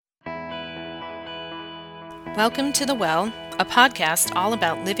Welcome to The Well, a podcast all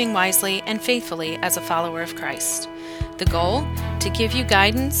about living wisely and faithfully as a follower of Christ. The goal? To give you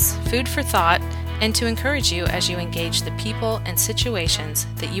guidance, food for thought, and to encourage you as you engage the people and situations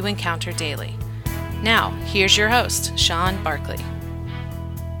that you encounter daily. Now, here's your host, Sean Barkley.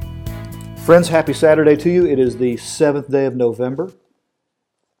 Friends, happy Saturday to you. It is the 7th day of November,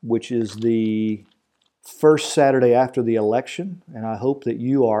 which is the first Saturday after the election, and I hope that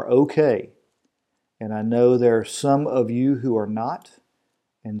you are okay. And I know there are some of you who are not,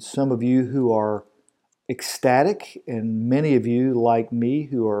 and some of you who are ecstatic, and many of you, like me,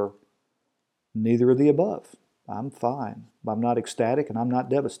 who are neither of the above. I'm fine. I'm not ecstatic, and I'm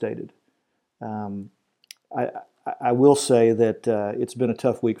not devastated. I will say that it's been a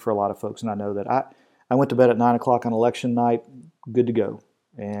tough week for a lot of folks, and I know that. I went to bed at 9 o'clock on election night, good to go,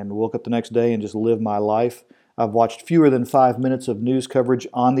 and woke up the next day and just lived my life. I've watched fewer than 5 minutes of news coverage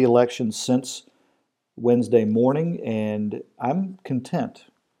on the election since Wednesday morning, and I'm content.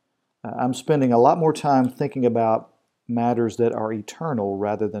 I'm spending a lot more time thinking about matters that are eternal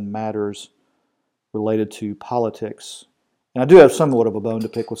rather than matters related to politics. And I do have somewhat of a bone to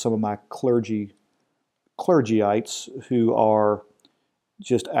pick with some of my clergyites who are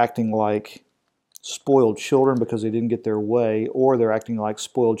just acting like spoiled children because they didn't get their way, or they're acting like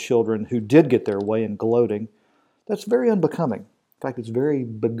spoiled children who did get their way and gloating. That's very unbecoming. In fact, it's very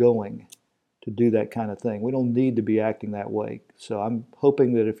begoing to do that kind of thing. We don't need to be acting that way. So I'm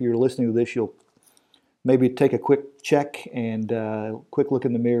hoping that if you're listening to this, you'll maybe take a quick check and quick look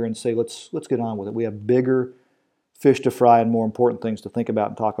in the mirror and say, let's get on with it. We have bigger fish to fry and more important things to think about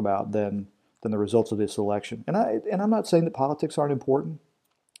and talk about than the results of this election. And I'm not saying that politics aren't important.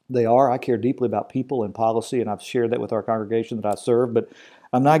 They are. I care deeply about people and policy, and I've shared that with our congregation that I serve, but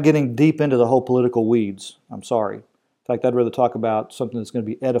I'm not getting deep into the whole political weeds. I'm sorry. In fact, I'd rather talk about something that's going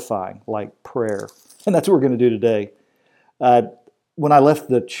to be edifying, like prayer. And that's what we're going to do today. When I left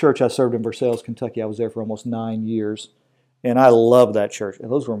the church I served in Versailles, Kentucky, I was there for almost 9 years. And I loved that church.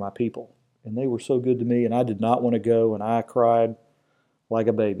 And those were my people. And they were so good to me. And I did not want to go. And I cried like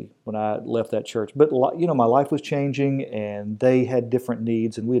a baby when I left that church. But, you know, my life was changing. And they had different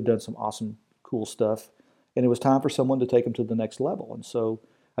needs. And we had done some awesome, cool stuff. And it was time for someone to take them to the next level. And so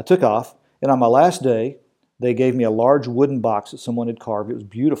I took off. And on my last day, they gave me a large wooden box that someone had carved. It was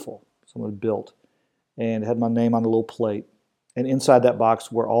beautiful. Someone had built. And it had my name on a little plate. And inside that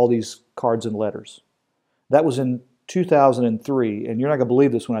box were all these cards and letters. That was in 2003. And you're not going to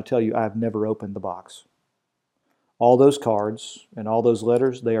believe this when I tell you I've never opened the box. All those cards and all those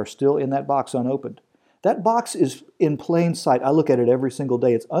letters, they are still in that box unopened. That box is in plain sight. I look at it every single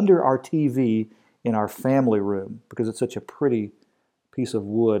day. It's under our TV in our family room because it's such a pretty piece of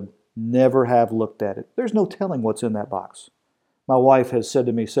wood. Never have looked at it. There's no telling what's in that box. My wife has said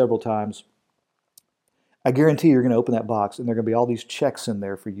to me several times, I guarantee you're going to open that box and there are going to be all these checks in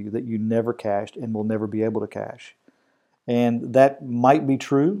there for you that you never cashed and will never be able to cash. And that might be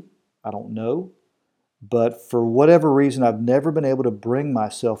true. I don't know. But for whatever reason, I've never been able to bring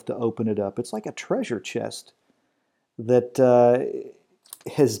myself to open it up. It's like a treasure chest that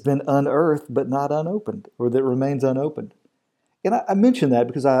has been unearthed but not unopened, or that remains unopened. And I mention that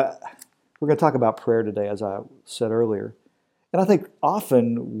because we're going to talk about prayer today, as I said earlier. And I think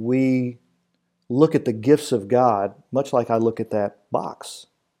often we look at the gifts of God much like I look at that box.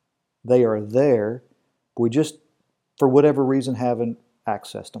 They are there, but we just, for whatever reason, haven't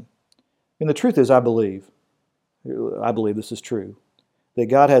accessed them. And the truth is, I believe this is true, that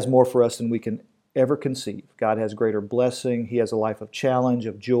God has more for us than we can ever conceive. God has greater blessing. He has a life of challenge,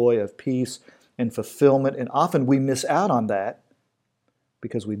 of joy, of peace, and fulfillment. And often we miss out on that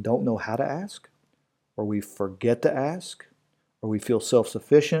because we don't know how to ask, or we forget to ask, or we feel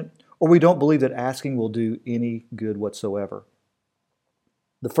self-sufficient, or we don't believe that asking will do any good whatsoever.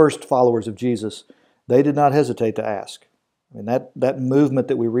 The first followers of Jesus, they did not hesitate to ask. I mean, that movement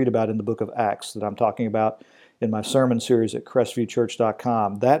that we read about in the book of Acts that I'm talking about in my sermon series at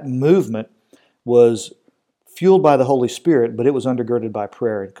crestviewchurch.com, that movement was fueled by the Holy Spirit, but it was undergirded by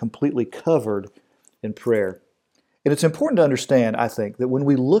prayer and completely covered in prayer. And it's important to understand, I think, that when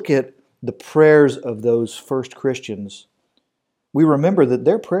we look at the prayers of those first Christians, we remember that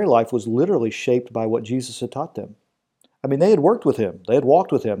their prayer life was literally shaped by what Jesus had taught them. I mean, they had worked with Him. They had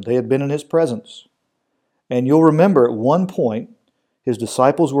walked with Him. They had been in His presence. And you'll remember at one point, His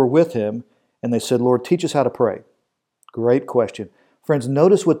disciples were with Him, and they said, Lord, teach us how to pray. Great question. Friends,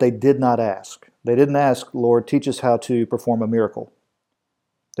 notice what they did not ask. They didn't ask, Lord, teach us how to perform a miracle.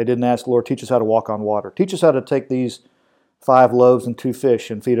 They didn't ask, Lord, teach us how to walk on water. Teach us how to take these 5 loaves and 2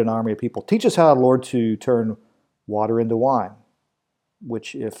 fish and feed an army of people. Teach us how, Lord, to turn water into wine,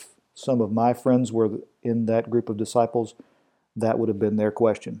 which if some of my friends were in that group of disciples, that would have been their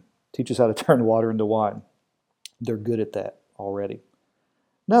question. Teach us how to turn water into wine. They're good at that already.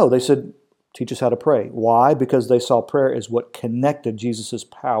 No, they said, teach us how to pray. Why? Because they saw prayer as what connected Jesus'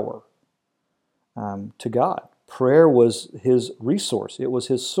 power to God. Prayer was his resource. It was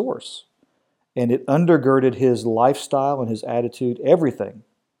his source. And it undergirded his lifestyle and his attitude, everything.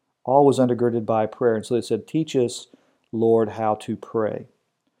 All was undergirded by prayer. And so they said, teach us, Lord, how to pray.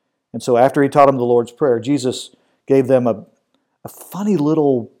 And so after he taught them the Lord's Prayer, Jesus gave them a funny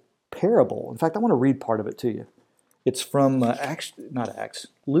little parable. In fact, I want to read part of it to you. It's from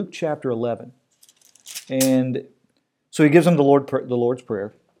Luke chapter 11. And so he gives them the Lord's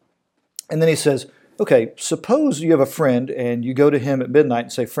Prayer. And then he says, okay, suppose you have a friend and you go to him at midnight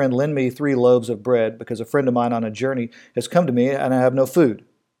and say, friend, lend me 3 loaves of bread because a friend of mine on a journey has come to me and I have no food.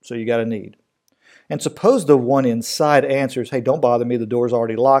 So you got a need. And suppose the one inside answers, hey, don't bother me. The door's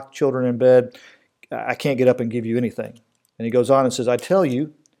already locked, children in bed. I can't get up and give you anything. And he goes on and says, I tell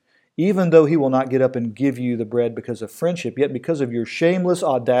you, even though he will not get up and give you the bread because of friendship, yet because of your shameless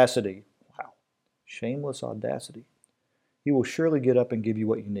audacity, wow, shameless audacity, he will surely get up and give you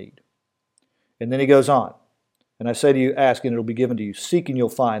what you need. And then he goes on, and I say to you, ask and it will be given to you. Seek and you'll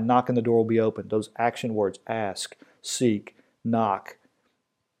find. Knock and the door will be opened. Those action words, ask, seek, knock,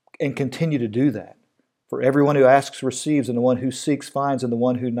 and continue to do that. For everyone who asks receives, and the one who seeks finds, and the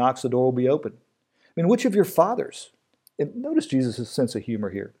one who knocks the door will be open. I mean, which of your fathers, and notice Jesus' sense of humor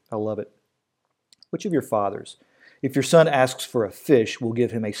here. I love it. Which of your fathers, if your son asks for a fish, will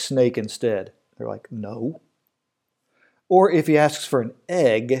give him a snake instead? They're like, no. Or if he asks for an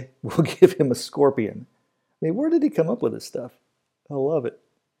egg, we'll give him a scorpion. I mean, where did he come up with this stuff? I love it.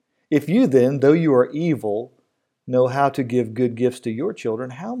 If you then, though you are evil, know how to give good gifts to your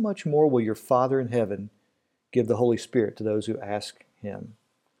children, how much more will your Father in heaven give the Holy Spirit to those who ask him?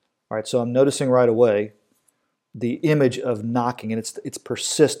 All right, so I'm noticing right away the image of knocking, and it's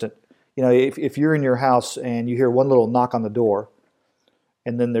persistent. You know, if you're in your house and you hear one little knock on the door,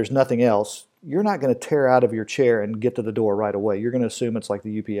 and then there's nothing else, you're not going to tear out of your chair and get to the door right away. You're going to assume it's like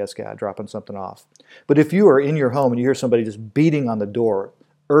the UPS guy dropping something off. But if you are in your home and you hear somebody just beating on the door,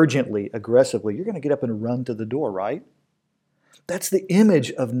 urgently, aggressively, you're going to get up and run to the door, right? That's the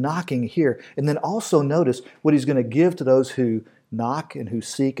image of knocking here. And then also notice what he's going to give to those who knock and who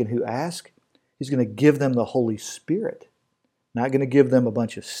seek and who ask. He's going to give them the Holy Spirit. Not going to give them a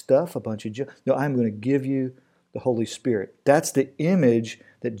bunch of stuff, a bunch of junk. No, I'm going to give you the Holy Spirit. That's the image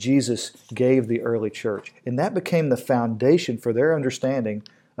that Jesus gave the early church. And that became the foundation for their understanding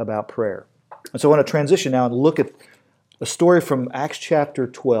about prayer. And so I want to transition now and look at a story from Acts chapter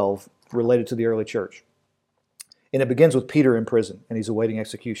 12 related to the early church. And it begins with Peter in prison, and he's awaiting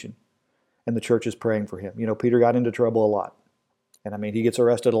execution. And the church is praying for him. You know, Peter got into trouble a lot. And I mean, he gets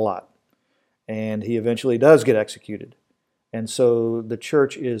arrested a lot. And he eventually does get executed. And so the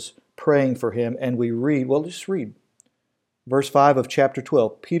church is praying for him, and we read, well, just read. Verse 5 of chapter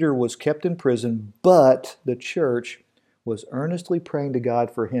 12, Peter was kept in prison, but the church was earnestly praying to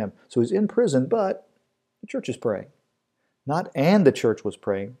God for him. So he's in prison, but the church is praying. Not and the church was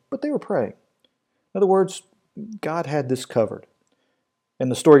praying, but they were praying. In other words, God had this covered.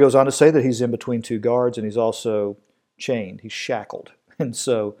 And the story goes on to say that he's in between 2 guards, and he's also chained. He's shackled. And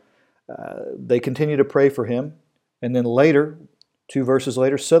so they continue to pray for him. And then later, 2 verses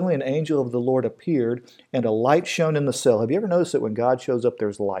later, suddenly an angel of the Lord appeared, and a light shone in the cell. Have you ever noticed that when God shows up,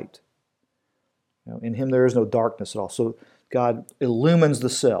 there's light? You know, in him there is no darkness at all. So God illumines the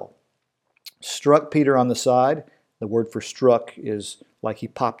cell. Struck Peter on the side. The word for struck is like he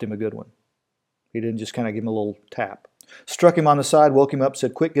popped him a good one. He didn't just kind of give him a little tap. Struck him on the side, woke him up,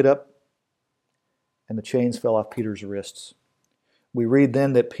 said, quick, get up. And the chains fell off Peter's wrists. We read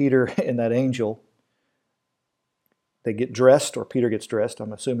then that Peter and that angel, they get dressed, or Peter gets dressed.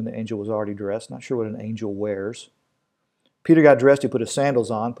 I'm assuming the angel was already dressed. Not sure what an angel wears. Peter got dressed. He put his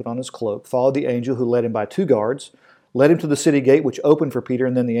sandals on, put on his cloak, followed the angel who led him by 2 guards, led him to the city gate, which opened for Peter,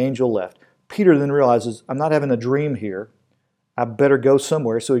 and then the angel left. Peter then realizes, I'm not having a dream here. I better go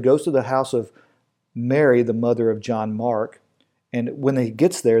somewhere. So he goes to the house of Mary, the mother of John Mark. And when he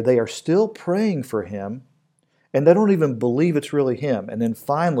gets there, they are still praying for him, and they don't even believe it's really him. And then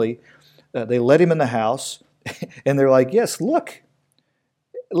finally, they let him in the house, and they're like, yes, look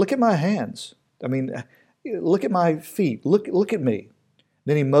at my hands. I mean, look at my feet. Look at me.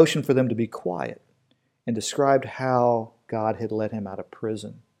 Then he motioned for them to be quiet and described how God had let him out of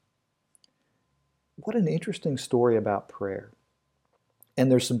prison. What an interesting story about prayer.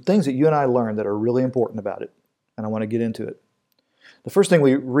 And there's some things that you and I learned that are really important about it, and I want to get into it. The first thing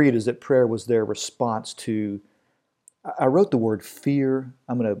we read is that prayer was their response to I wrote the word fear.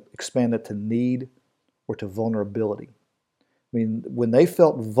 I'm going to expand that to need or to vulnerability. I mean, when they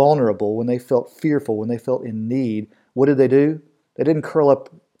felt vulnerable, when they felt fearful, when they felt in need, what did they do? They didn't curl up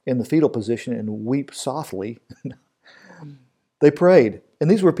in the fetal position and weep softly. They prayed. And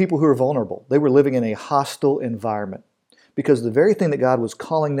these were people who were vulnerable. They were living in a hostile environment because the very thing that God was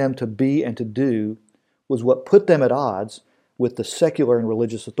calling them to be and to do was what put them at odds with the secular and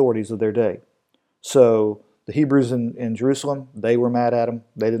religious authorities of their day. So the Hebrews in Jerusalem, they were mad at him.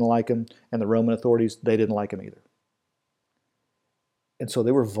 They didn't like him. And the Roman authorities, they didn't like him either. And so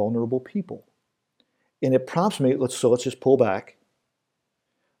they were vulnerable people. And it prompts me, let's just pull back.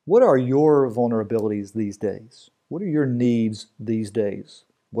 What are your vulnerabilities these days? What are your needs these days?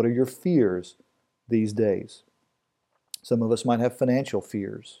 What are your fears these days? Some of us might have financial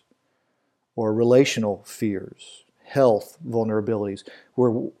fears or relational fears, health vulnerabilities.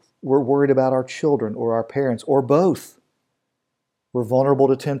 We're worried about our children or our parents or both. We're vulnerable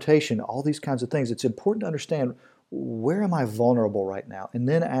to temptation, all these kinds of things. It's important to understand, where am I vulnerable right now? And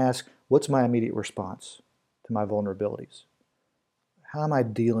then ask, what's my immediate response to my vulnerabilities? How am I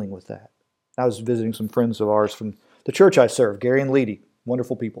dealing with that? I was visiting some friends of ours from the church I serve, Gary and Leedy,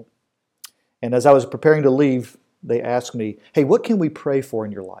 wonderful people. And as I was preparing to leave, they asked me, hey, what can we pray for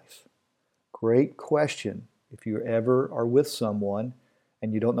in your life? Great question. If you ever are with someone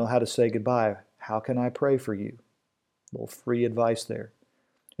and you don't know how to say goodbye, how can I pray for you? A little free advice there.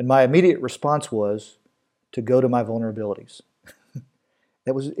 And my immediate response was to go to my vulnerabilities.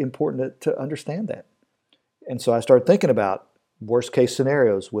 That was important to understand that. And so I started thinking about worst case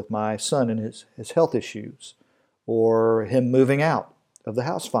scenarios with my son and his health issues, or him moving out of the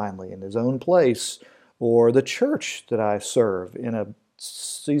house finally in his own place, or the church that I serve in a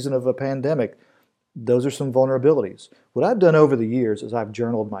season of a pandemic. Those are some vulnerabilities. What I've done over the years is I've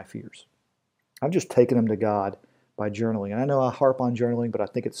journaled my fears. I've just taken them to God by journaling. And I know I harp on journaling, but I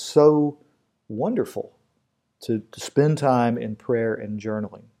think it's so wonderful to spend time in prayer and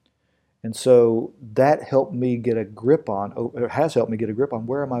journaling. And so that helped me get a grip on, or has helped me get a grip on,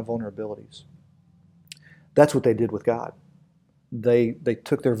 where are my vulnerabilities? That's what they did with God. They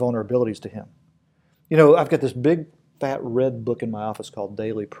took their vulnerabilities to Him. You know, I've got this big fat red book in my office called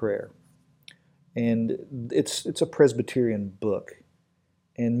Daily Prayer. And it's a Presbyterian book.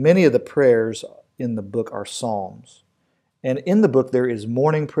 And many of the prayers in the book are psalms. And in the book there is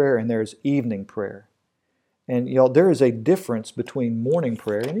morning prayer and there is evening prayer. And y'all, there is a difference between morning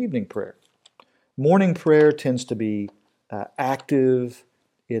prayer and evening prayer. Morning prayer tends to be active,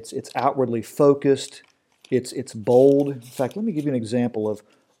 it's outwardly focused, it's bold. In fact, let me give you an example of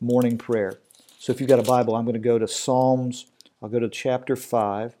morning prayer. So if you've got a Bible, I'm going to go to Psalms. I'll go to chapter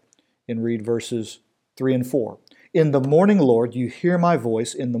 5 and read verses 3 and 4. In the morning, Lord, you hear my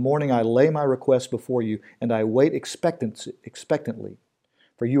voice. In the morning I lay my request before you, and I wait expectantly.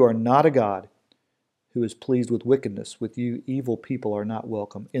 For you are not a God who is pleased with wickedness. With you, evil people are not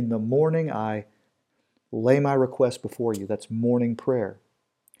welcome. In the morning, I lay my request before you. That's morning prayer.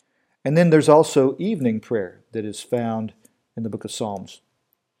 And then there's also evening prayer that is found in the book of Psalms,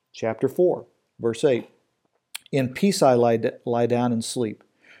 chapter 4, verse 8. In peace I lie down and sleep.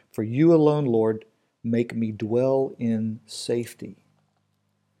 For you alone, Lord, make me dwell in safety.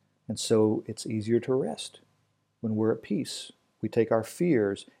 And so it's easier to rest when we're at peace. We take our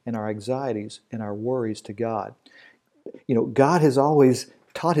fears and our anxieties and our worries to God. You know, God has always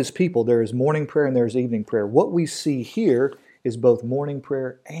taught His people there is morning prayer and there is evening prayer. What we see here is both morning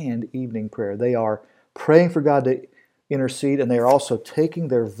prayer and evening prayer. They are praying for God to intercede, and they are also taking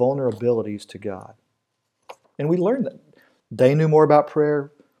their vulnerabilities to God. And we learned that they knew more about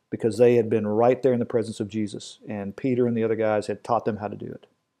prayer because they had been right there in the presence of Jesus, and Peter and the other guys had taught them how to do it.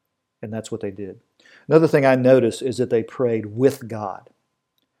 And that's what they did. Another thing I noticed is that they prayed with God.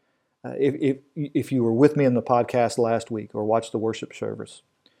 If you were with me in the podcast last week or watched the worship service,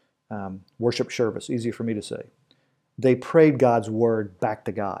 easier for me to say, they prayed God's word back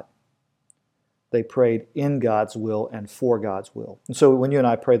to God. They prayed in God's will and for God's will. And so when you and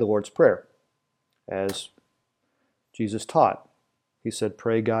I pray the Lord's Prayer, as Jesus taught, He said,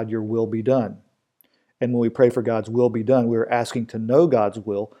 pray God your will be done. And when we pray for God's will be done, we're asking to know God's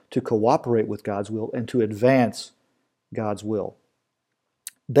will, to cooperate with God's will, and to advance God's will.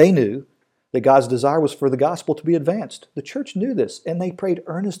 They knew that God's desire was for the gospel to be advanced. The church knew this, and they prayed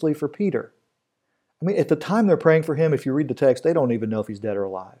earnestly for Peter. I mean, at the time they're praying for him, if you read the text, they don't even know if he's dead or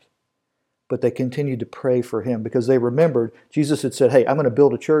alive. But they continued to pray for him because they remembered Jesus had said, hey, I'm going to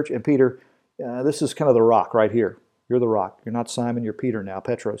build a church, and Peter, this is kind of the rock right here. You're the rock. You're not Simon, you're Peter now.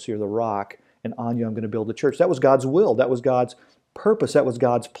 Petros, you're the rock. And on you I'm going to build the church. That was God's will. That was God's purpose. That was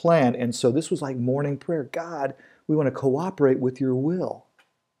God's plan. And so this was like morning prayer. God, We want to cooperate with your will.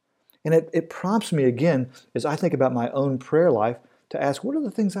 And it prompts me again, as I think about my own prayer life, to ask, what are the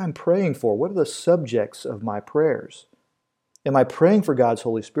things I'm praying for? What are the subjects of my prayers? Am I praying for God's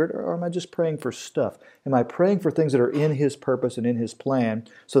Holy Spirit, or am I just praying for stuff? Am I praying for things that are in His purpose and in His plan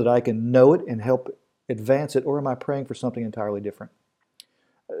so that I can know it and help advance it, or am I praying for something entirely different?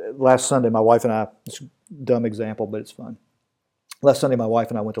 Last Sunday, my wife and I, it's a dumb example, but it's fun. Last Sunday, my wife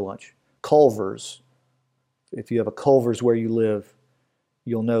and I went to lunch. Culver's. If you have a Culver's where you live,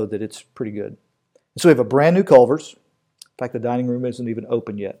 you'll know that it's pretty good. And so we have a brand new Culver's. In fact, the dining room isn't even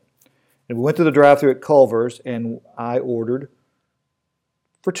open yet. And we went to the drive-thru at Culver's, and I ordered,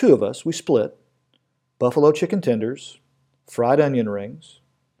 for two of us, we split, buffalo chicken tenders, fried onion rings,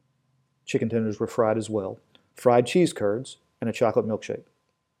 chicken tenders were fried as well, fried cheese curds, and a chocolate milkshake.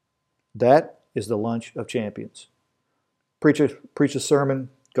 That is the lunch of champions. Preach a sermon,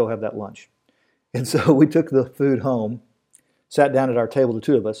 go have that lunch. And so we took the food home, sat down at our table, the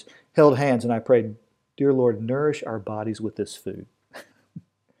two of us, held hands, and I prayed, "Dear Lord, nourish our bodies with this food."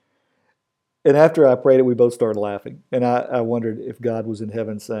 And after I prayed it, we both started laughing. And I wondered if God was in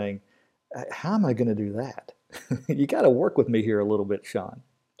heaven saying, how am I going to do that? You got to work with me here a little bit, Sean.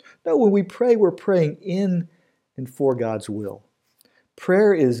 No, when we pray, we're praying in and for God's will.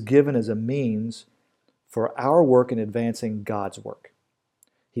 Prayer is given as a means for our work in advancing God's work.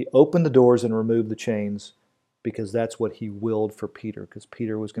 He opened the doors and removed the chains because that's what He willed for Peter, because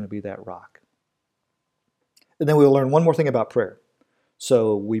Peter was going to be that rock. And then we'll learn one more thing about prayer.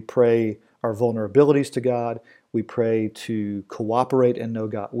 So we pray our vulnerabilities to God. We pray to cooperate and know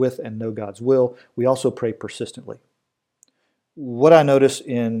God with and know God's will. We also pray persistently. What I notice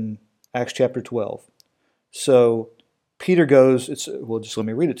in Acts chapter 12. So Peter goes, just let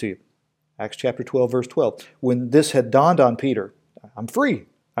me read it to you. Acts chapter 12, verse 12. When this had dawned on Peter, I'm free,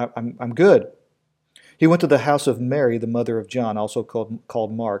 I'm good. He went to the house of Mary, the mother of John, also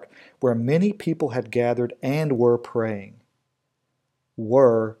called Mark, where many people had gathered and were praying.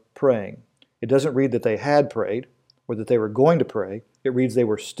 Were praying. It doesn't read that they had prayed or that they were going to pray. It reads they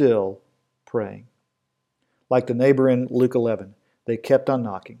were still praying. Like the neighbor in Luke 11, they kept on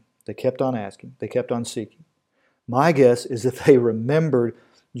knocking. They kept on asking. They kept on seeking. My guess is that they remembered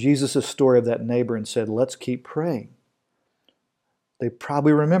Jesus' story of that neighbor and said, let's keep praying. They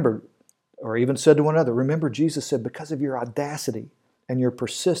probably remembered, or even said to one another, remember Jesus said, because of your audacity and your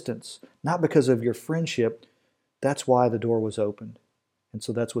persistence, not because of your friendship, that's why the door was opened. And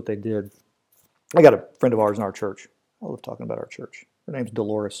so that's what they did. I got a friend of ours in our church. I love talking about our church. Her name's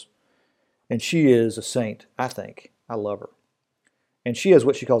Dolores. And she is a saint, I think. I love her. And she has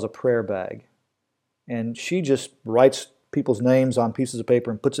what she calls a prayer bag. And she just writes people's names on pieces of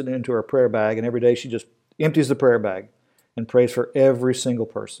paper and puts it into her prayer bag. And every day she just empties the prayer bag and prays for every single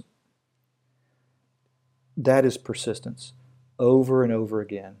person. That is persistence, over and over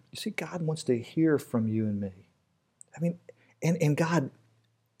again. You see, God wants to hear from you and me. I mean, and God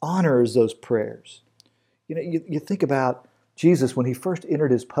honors those prayers. You know, you think about Jesus when He first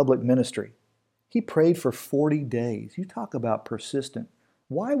entered His public ministry. He prayed for 40 days. You talk about persistent.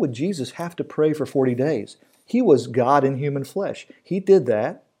 Why would Jesus have to pray for 40 days? He was God in human flesh. He did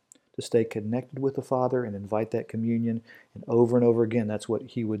that to stay connected with the Father and invite that communion. And over again, that's what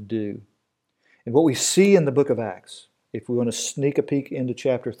He would do. And what we see in the book of Acts, if we want to sneak a peek into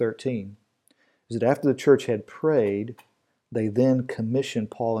chapter 13, is that after the church had prayed, they then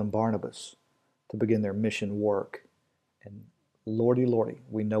commissioned Paul and Barnabas to begin their mission work. And lordy,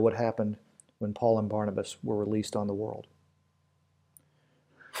 we know what happened when Paul and Barnabas were released on the world.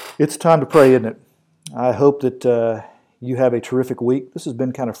 It's time to pray, isn't it? I hope that you have a terrific week. This has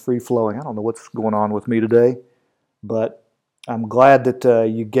been kind of free-flowing. I don't know what's going on with me today, but I'm glad that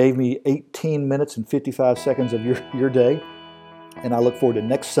you gave me 18 minutes and 55 seconds of your day, and I look forward to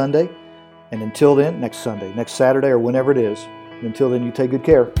next Sunday. And until then, next Sunday, next Saturday, or whenever it is, until then, you take good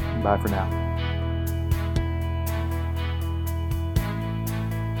care. Bye for now.